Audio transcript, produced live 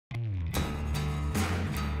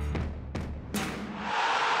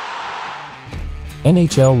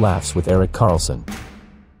NHL laughs with Erik Karlsson.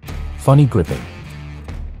 Funny gripping.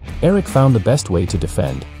 Erik found the best way to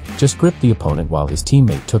defend, just grip the opponent while his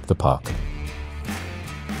teammate took the puck.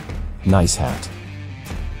 Nice hat.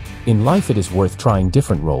 In life it is worth trying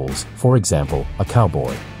different roles, for example, a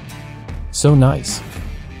cowboy. So nice.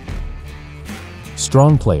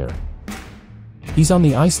 Strong player. He's on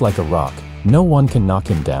the ice like a rock, no one can knock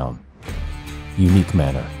him down. Unique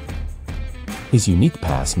manner. His unique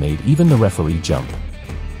pass made even the referee jump.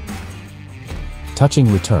 Touching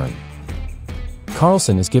return.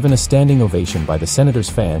 Karlsson is given a standing ovation by the Senators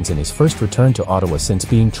fans in his first return to Ottawa since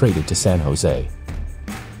being traded to San Jose.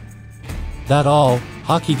 That all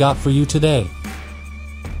hockey got for you today.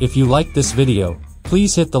 If you liked this video,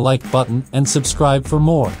 please hit the like button and subscribe for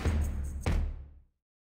more.